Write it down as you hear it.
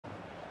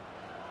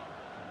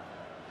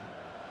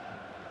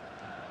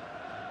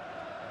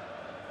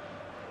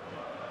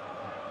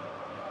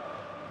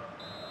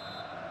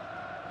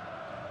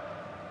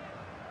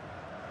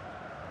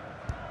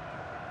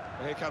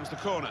Here comes the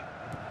corner.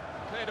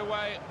 Cleared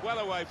away, well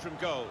away from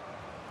goal.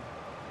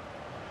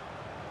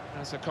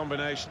 That's a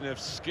combination of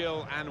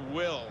skill and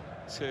will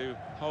to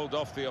hold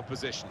off the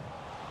opposition.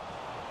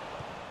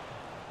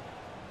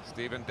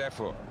 Steven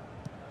Defoe.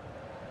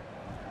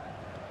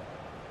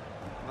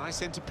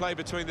 Nice interplay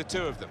between the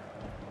two of them.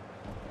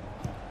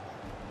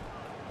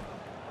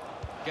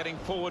 Getting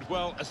forward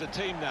well as a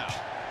team now.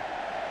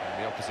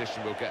 And the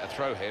opposition will get a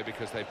throw here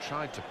because they've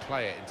tried to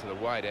play it into the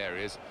wide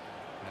areas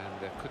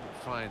and couldn't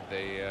find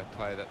the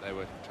player that they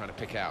were trying to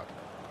pick out.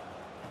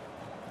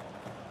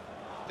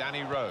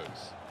 Danny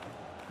Rose.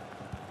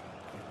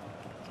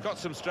 He's got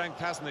some strength,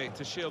 hasn't he,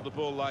 to shield the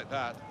ball like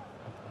that.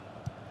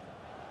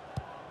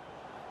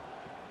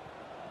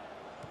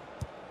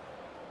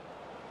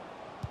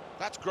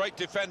 That's great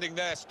defending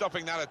there,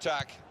 stopping that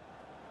attack.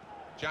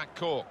 Jack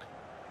Cork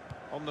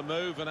on the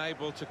move and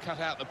able to cut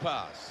out the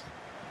pass.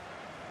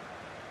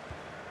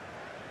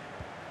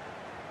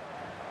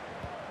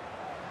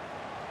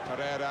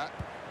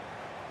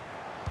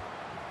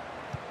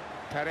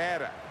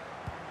 Pereira.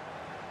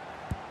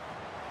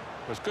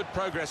 There's good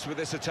progress with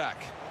this attack.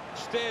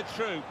 Steered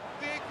through.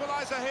 The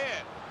equaliser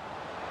here.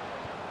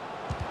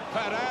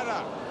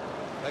 Pereira.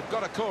 They've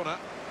got a corner.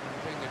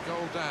 And being a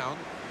goal down,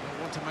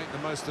 they'll want to make the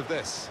most of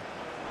this.